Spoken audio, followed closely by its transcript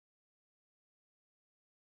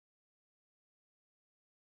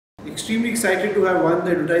Extremely excited to have won the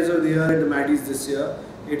Advertiser of the Year at the Maddies this year.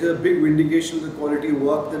 It is a big vindication of the quality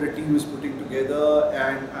work that the team is putting together,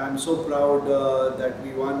 and I'm so proud that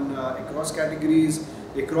we won across categories,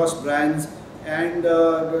 across brands, and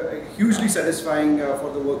hugely satisfying for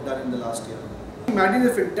the work done in the last year. Maddies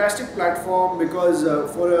is a fantastic platform because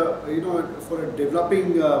for a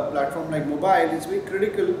developing platform like mobile, it's very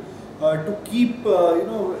critical to keep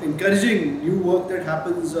encouraging new work that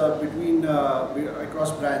happens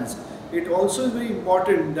across brands. It also is very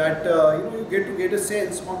important that you get a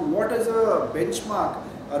sense on what is a benchmark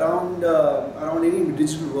around any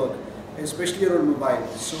digital work, especially around mobile.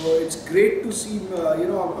 So it's great to see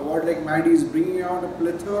award like Maddies bringing out a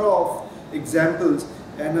plethora of examples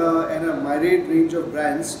and a myriad range of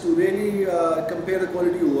brands to really compare the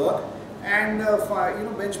quality of work and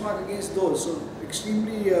benchmark against those. So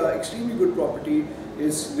extremely good property.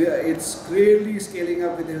 It's clearly scaling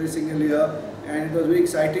up with every single year, and it was very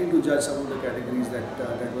exciting to judge some of the categories that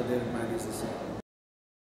were there at Maddies this year.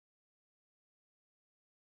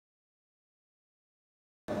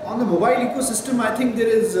 On the mobile ecosystem, I think there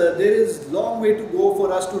is long way to go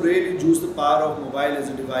for us to really juice the power of mobile as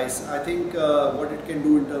a device. I think what it can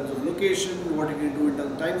do in terms of location, what it can do in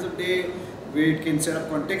terms of times of day, where it can set up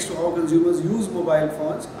context to how consumers use mobile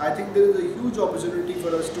phones. I think there is a huge opportunity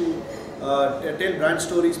for us to tell brand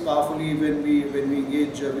stories powerfully when we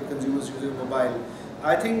engage with consumers using mobile.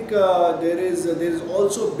 I think there is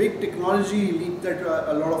also a big technology leap that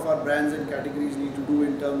a lot of our brands and categories need to do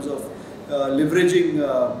in terms of leveraging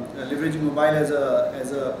mobile as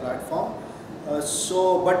a platform. But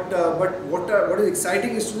what is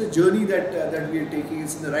exciting is to the journey that we are taking.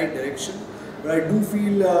 It's in the right direction. But I do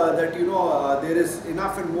feel that there is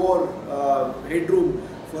enough and more headroom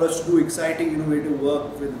for us to do exciting, innovative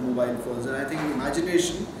work with mobile phones. And I think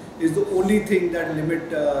imagination is the only thing that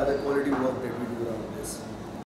limit the quality work that we